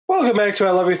Welcome back to I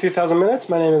Love You 3000 Minutes.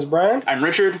 My name is Brian. I'm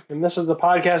Richard. And this is the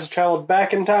podcast that traveled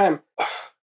back in time,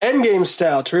 Endgame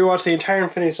style, to rewatch the entire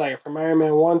Infinity Saga from Iron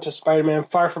Man 1 to Spider-Man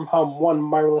Far From Home, one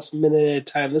marvelous minute at a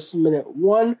time. This is minute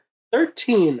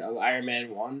 113 of Iron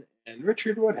Man 1. And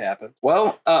Richard, what happened?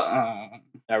 Well,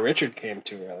 Now, Richard came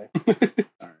too early.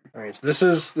 Sorry. All right, so this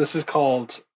is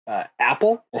called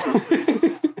Apple.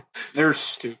 They're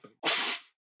stupid.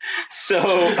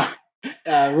 So,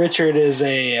 Richard is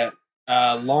a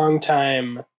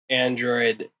longtime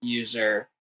Android user,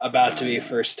 about to be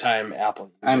first-time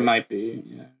Apple user. I might be.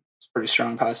 Yeah, it's a pretty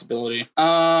strong possibility.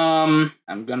 I'm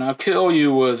gonna kill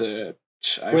you with it.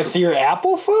 With your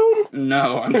Apple phone?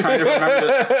 No, I'm trying to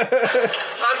remember.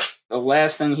 The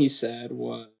last thing he said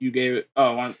was, you gave it...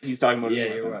 Oh, he's talking about... Yeah,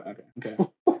 you're right. Okay.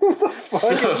 What the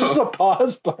fuck? It's just a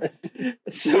pause button.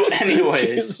 So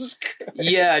anyways,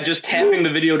 yeah, just tapping the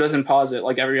video doesn't pause it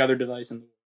like every other device in the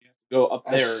world. You have to go up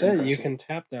there. I said you can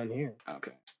tap down here.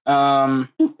 Okay.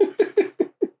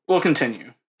 We'll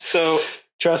continue. So...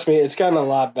 Trust me, it's gotten a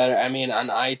lot better. I mean, on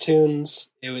iTunes,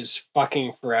 it was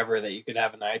fucking forever that you could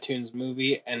have an iTunes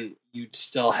movie and you'd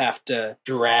still have to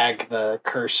drag the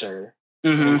cursor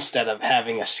instead of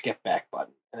having a skip back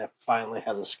button. And it finally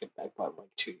has a skip back button like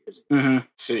 2 years ago.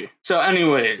 See. So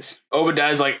anyways,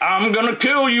 Obadiah's like, I'm gonna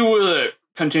kill you with it.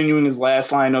 Continuing his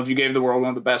last line of, you gave the world one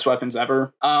of the best weapons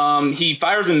ever. He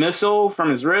fires a missile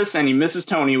from his wrist and he misses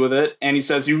Tony with it. And he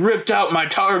says, you ripped out my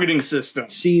targeting system.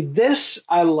 See, this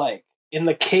I like. In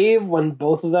the cave, when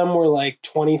both of them were like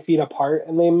 20 feet apart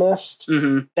and they missed,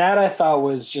 that I thought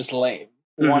was just lame.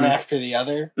 One after the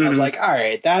other. I was like, all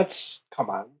right, come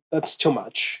on. That's too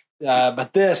much.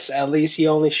 But this, at least he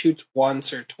only shoots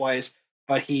once or twice,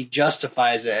 but he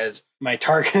justifies it as my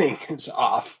targeting is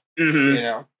off. You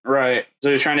know? Right.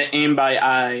 So he's trying to aim by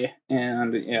eye,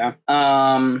 and yeah.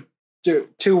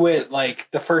 To wit, like,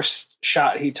 the first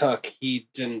shot he took, he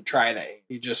didn't try to aim.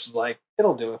 He just was like,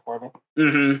 it'll do it for me.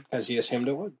 Because he assumed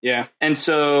it would. Yeah. And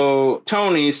so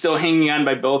Tony, still hanging on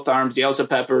by both arms, yells at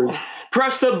Pepper,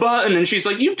 press the button, and she's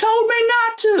like, you told me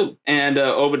not to. And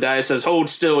Obadiah says,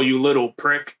 hold still, you little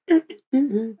prick.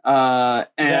 And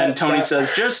Tony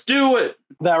says, just do it.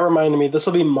 That reminded me, this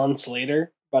will be months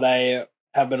later, but I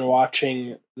have been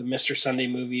watching the Mr. Sunday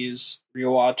Movies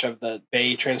rewatch of the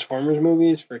Bay Transformers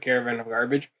movies for Caravan of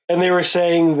Garbage. And they were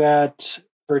saying that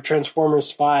for Transformers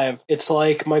 5, it's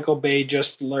like Michael Bay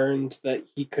just learned that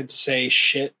he could say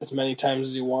shit as many times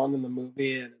as he wanted in the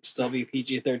movie and it'd still be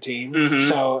PG-13.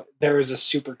 So there was a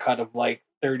supercut of like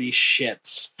 30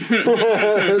 shits.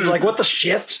 It was like, what the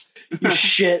shit? You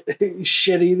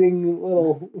shit-eating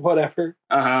little whatever.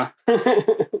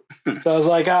 So I was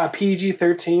like,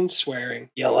 PG-13 swearing,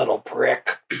 you little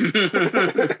prick.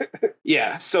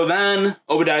 Yeah, so then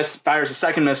Obadiah fires a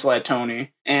second missile at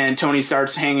Tony, and Tony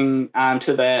starts hanging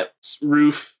onto that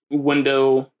roof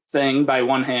window thing by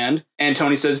one hand, and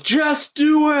Tony says, just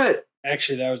do it!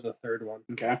 Actually, that was the third one.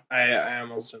 Okay. I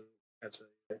almost didn't catch that.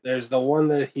 There's the one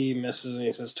that he misses and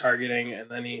he says targeting,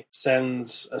 and then he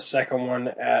sends a second one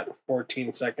at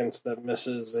 14 seconds that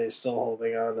misses and he's still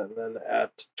holding on, and then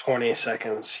at 20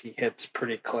 seconds he hits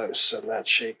pretty close and that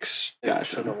shakes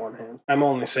to the one hand. I'm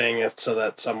only saying it so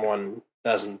that someone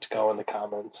doesn't go in the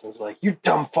comments and is like, you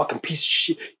dumb fucking piece of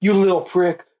shit, you little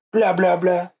prick, blah blah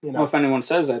blah. You know, well, if anyone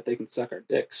says that, they can suck our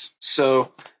dicks.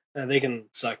 So they can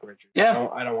suck Richard. Yeah,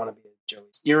 I don't want to be a Joey.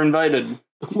 You're invited.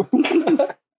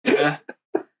 Yeah.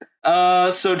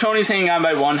 So Tony's hanging on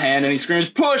by one hand and he screams,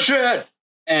 push it!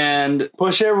 And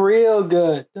push it real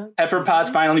good. Pepper Potts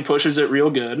finally pushes it real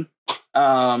good.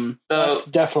 That's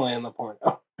definitely in the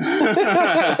porno.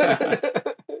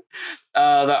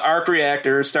 The arc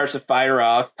reactor starts to fire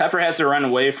off. Pepper has to run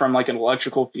away from like an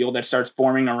electrical field that starts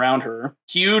forming around her.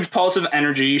 Huge pulse of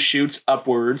energy shoots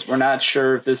upwards. We're not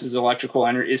sure if this is electrical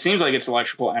energy. It seems like it's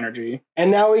electrical energy.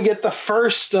 And now we get the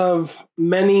first of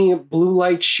many blue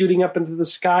lights shooting up into the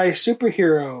sky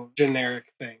superhero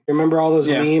generic thing. Remember all those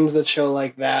memes that show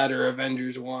like that, or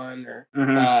Avengers 1, or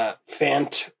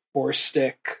Fant Force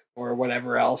Stick, or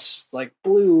whatever else, like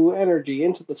blue energy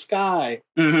into the sky.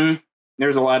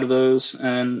 There's a lot of those,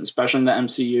 and especially in the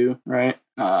MCU, right?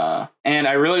 And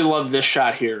I really love this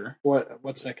shot here.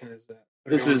 What second is that?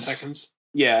 This is seconds.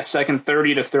 Yeah, second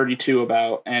 30 to 32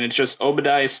 about, and it's just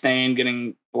Obadiah Stane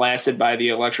getting blasted by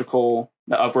the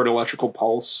upward electrical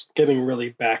pulse, getting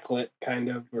really backlit, kind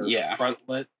of, or front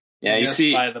lit. Yeah, you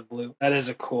see by the blue. That is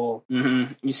a cool.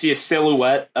 You see a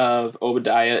silhouette of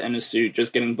Obadiah in a suit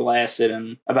just getting blasted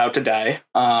and about to die.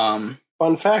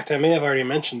 Fun fact, I may have already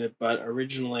mentioned it, but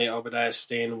originally Obadiah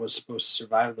Stane was supposed to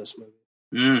survive this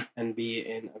movie and be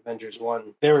in Avengers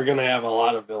 1. They were going to have a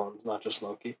lot of villains, not just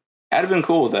Loki. I'd have been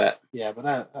cool with that. Yeah, but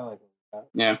I like that.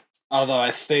 Yeah. Although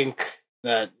I think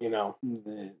that,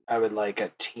 I would like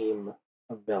a team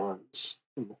of villains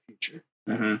in the future.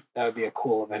 Mm-hmm. That would be a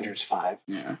cool Avengers 5.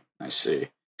 Yeah, I see.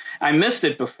 I missed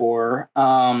it before.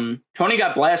 Tony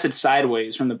got blasted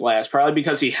sideways from the blast, probably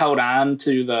because he held on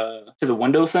to the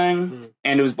window thing,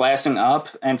 and it was blasting up.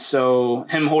 And so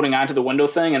him holding on to the window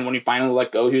thing, and when he finally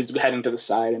let go, he was heading to the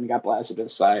side, and he got blasted to the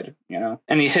side.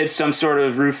 And he hit some sort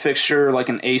of roof fixture, like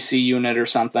an AC unit or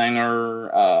something,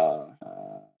 or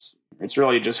it's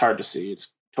really just hard to see.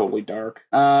 It's totally dark.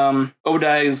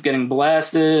 Obadiah is getting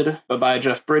blasted by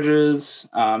Jeff Bridges.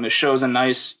 It shows a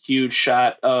nice, huge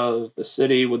shot of the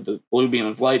city with the blue beam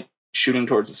of light shooting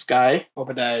towards the sky.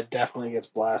 Obadiah definitely gets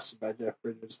blasted by Jeff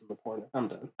Bridges in the corner. I'm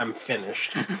done. I'm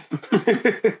finished.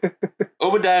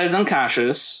 Obadiah is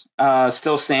unconscious,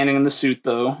 still standing in the suit,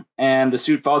 though, and the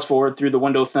suit falls forward through the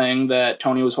window thing that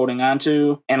Tony was holding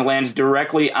onto and lands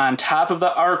directly on top of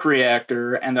the arc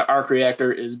reactor, and the arc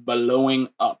reactor is blowing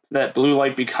up. That blue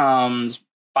light becomes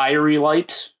fiery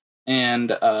light,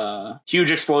 and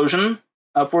huge explosion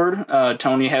upward.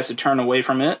 Tony has to turn away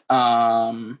from it,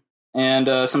 and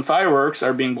some fireworks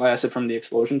are being blasted from the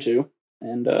explosion, too.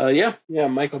 And, yeah. Yeah,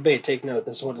 Michael Bay, take note.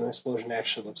 This is what an explosion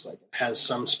actually looks like. It has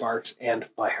some sparks and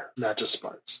fire, not just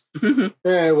sparks. All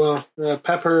right, well,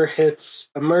 Pepper hits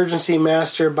emergency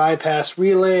master bypass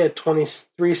relay at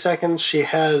 23 seconds. She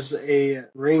has a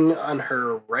ring on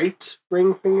her right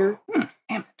ring finger.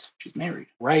 Damn it. She's married.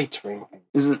 Right ring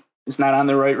finger. It's not on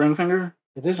the right ring finger?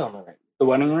 It is on the right. The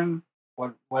wedding ring?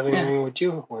 What wedding ring would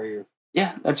you wear?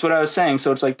 Yeah, that's what I was saying.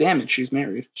 So it's like, damn it, she's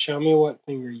married. Show me what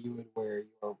finger you would wear.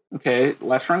 Okay,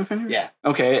 left ring finger? Yeah.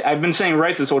 Okay, I've been saying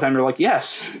right this whole time. You're like,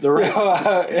 yes, the right.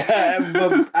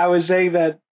 But I was saying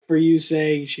that for you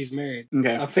saying she's married.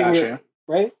 Okay, a finger, gotcha.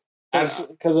 Right?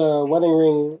 Because a wedding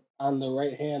ring on the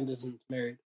right hand isn't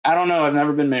married. I don't know. I've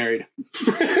never been married.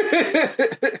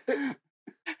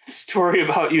 Story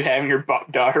about you having your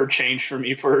daughter change for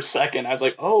me for a second. I was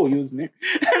like, oh, he was married.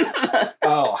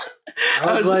 Oh.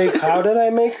 I was like, how did I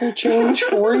make her change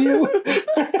for you?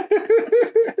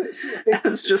 I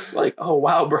was just like, oh,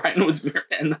 wow, Brian was married.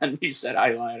 And then you said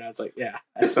I lied. I was like, yeah,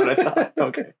 that's what I thought.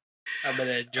 Okay. I'm going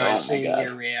to enjoy seeing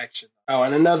your reaction. Oh,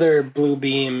 and another blue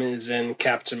beam is in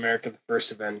Captain America, the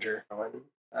First Avenger. When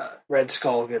Red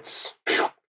Skull gets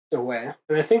away.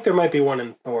 And I think there might be one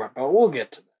in Thor, but we'll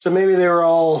get to that. So maybe they were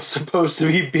all supposed to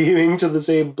be beaming to the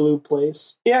same blue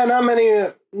place. Yeah, not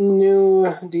many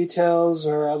new details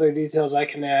or other details I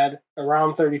can add.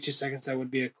 Around 32 seconds, that would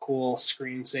be a cool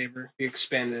screensaver. If you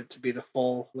expanded it to be the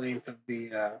full length of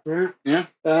the...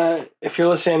 if you're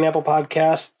listening on Apple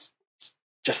Podcasts,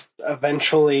 just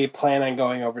eventually plan on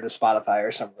going over to Spotify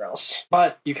or somewhere else.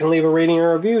 But you can leave a rating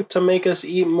or review to make us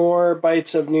eat more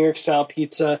bites of New York-style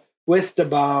pizza with the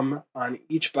bomb on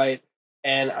each bite.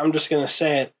 And I'm just going to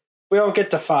say it. If we don't get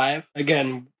to 5,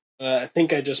 again, I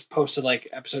think I just posted like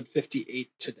episode 58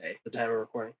 today, the time of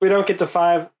recording. If we don't get to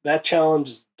 5, that challenge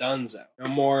is donezo. No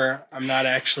more. I'm not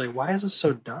actually... Why is it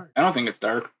so dark? I don't think it's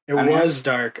dark. It was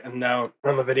dark, and now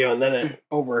on the video, and then it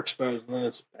overexposed, and then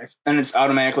it's... And it's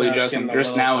automatically adjusting.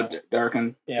 Just now it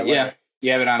darkened. Yeah.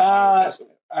 You have it on. All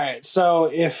right, so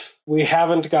if we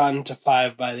haven't gotten to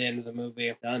 5 by the end of the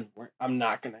movie, done. I'm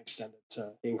not going to extend it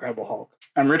to The Incredible Hulk.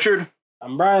 I'm Richard.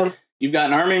 I'm Brian. You've got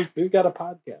an army. We've got a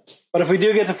podcast. But if we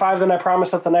do get to 5, then I promise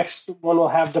that the next one will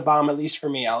have Da Bomb, at least for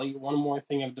me. I'll eat one more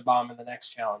thing of Da Bomb in the next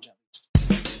challenge, at least.